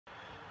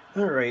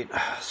Alright,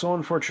 so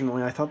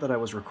unfortunately I thought that I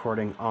was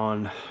recording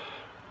on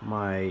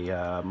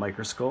my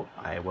microscope.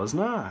 I was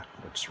not,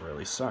 which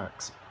really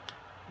sucks.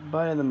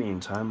 But in the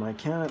meantime, I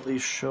can at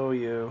least show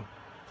you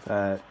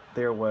that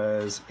there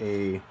was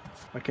I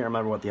can't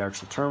remember what the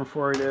actual term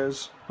for it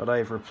is, but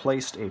I've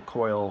replaced a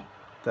coil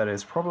that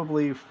is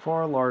probably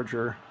far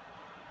larger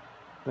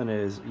than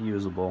is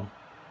usable.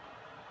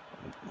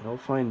 We'll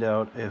find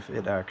out if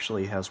it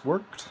actually has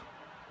worked,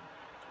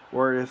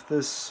 or if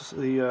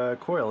the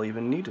coil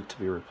even needed to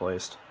be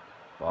replaced.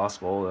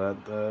 Possible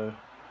that the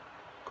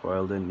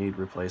coil didn't need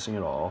replacing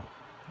at all.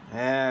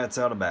 It's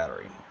out of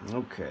battery.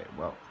 Okay,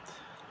 well,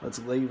 let's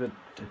leave it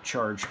to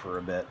charge for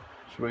a bit.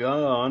 Should we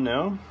go on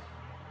now?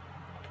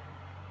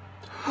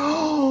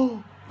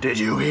 Oh! Did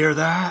you hear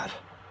that?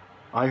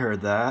 I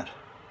heard that.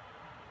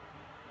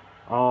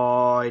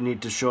 Oh, I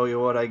need to show you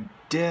what I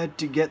did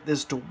to get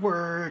this to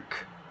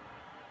work.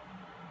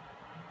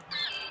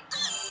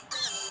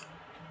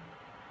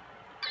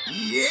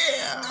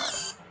 Yeah!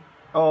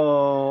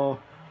 Oh.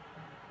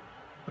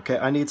 Okay,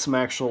 I need some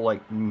actual,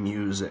 like,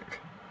 music.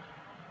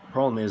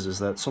 Problem is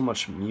that so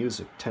much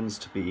music tends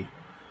to be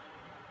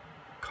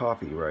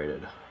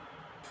copyrighted.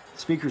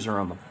 Speakers are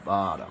on the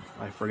bottom.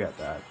 I forget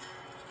that.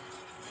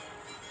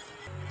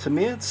 To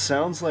me, it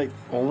sounds like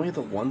only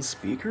the one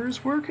speaker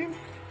is working.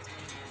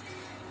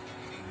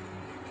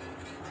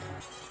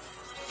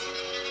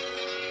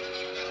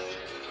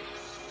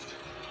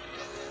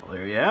 Well,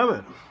 there you have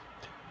it.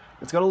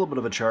 It's got a little bit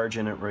of a charge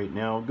in it right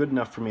now, good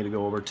enough for me to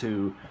go over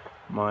to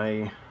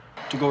my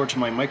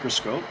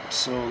microscope.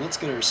 So let's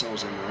get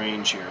ourselves in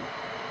range here.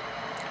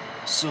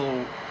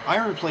 So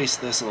I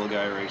replaced this little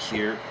guy right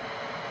here.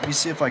 Let me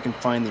see if I can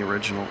find the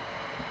original.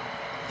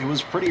 It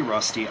was pretty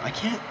rusty. I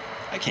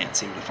can't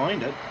seem to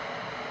find it.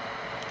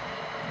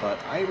 But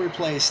I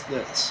replaced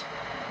this.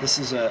 This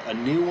is a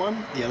new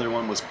one. The other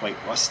one was quite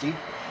rusty.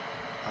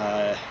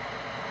 I'll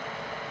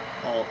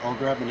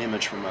grab an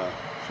image from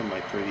my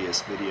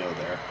previous video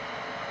there.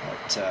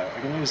 But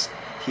I'm going to just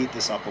heat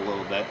this up a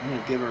little bit. I'm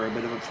going to give her a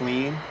bit of a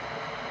clean.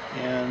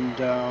 And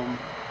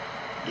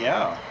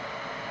yeah.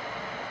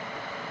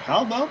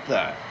 How about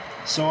that?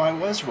 So I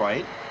was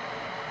right.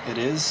 It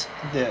is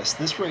this.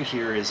 This right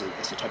here is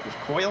a type of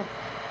coil.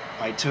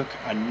 I took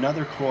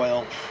another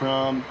coil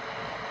from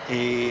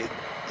a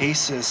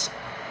Asus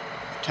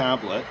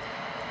tablet,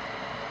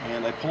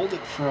 and I pulled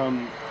it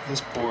from this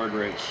board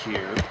right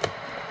here.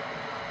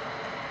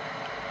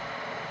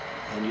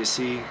 And you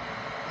see,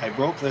 I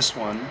broke this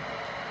one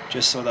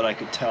just so that I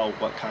could tell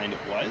what kind it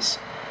was,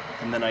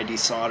 and then I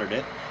desoldered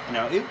it.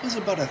 Now it was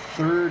about a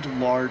third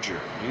larger.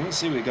 You can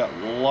see we got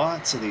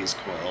lots of these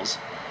coils.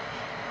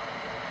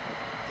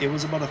 It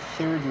was about a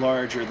third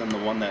larger than the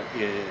one that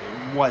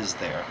was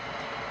there,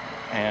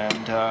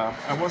 and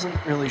I wasn't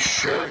really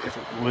sure if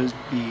it would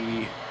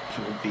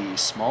be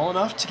small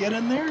enough to get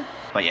in there.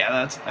 But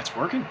yeah, that's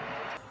working.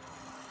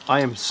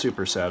 I am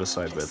super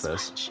satisfied with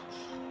this.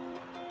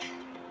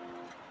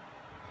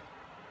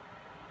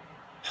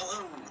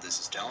 Hello, this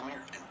is Dalmir,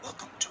 and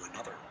welcome to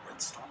another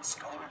Redstone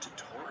Scholar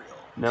tutorial.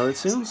 Now it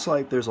seems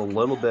like there's a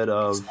little bit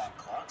of,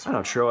 I'm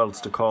not sure what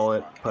else to call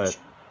it, but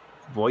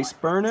voice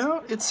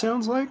burnout, it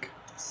sounds like.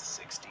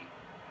 60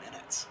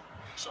 minutes.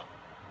 So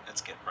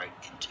let's get right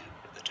into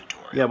the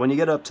tutorial. Yeah, when you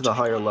get up to the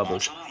higher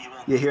levels,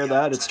 you hear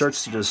that, it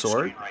starts to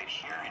distort. Right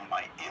here in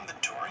my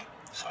inventory.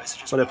 So I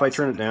suggest But if I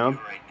turn it down,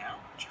 right now,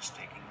 just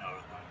taking note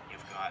of them.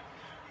 You've got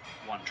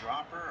one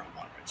dropper,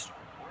 one redstone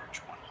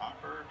torch, one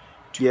hopper,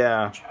 two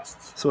yeah,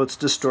 chests. so it's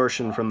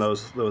distortion from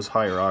those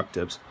higher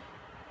octaves.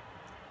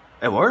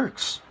 It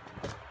works.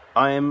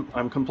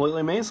 I'm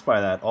completely amazed by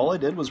that. All I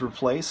did was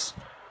replace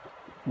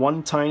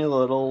one tiny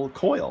little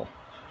coil.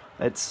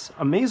 It's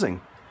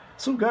amazing.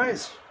 So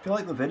guys, if you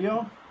like the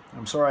video,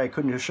 I'm sorry I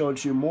couldn't have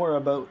showed you more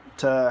about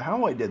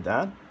how I did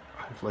that.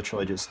 I've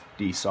literally just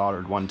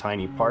desoldered one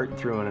tiny part and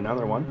threw in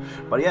another one.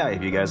 But yeah,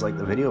 if you guys like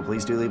the video,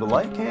 please do leave a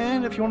like,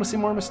 and if you want to see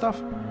more of my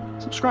stuff,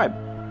 subscribe.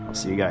 I'll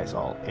see you guys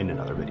all in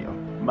another video.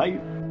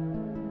 Bye!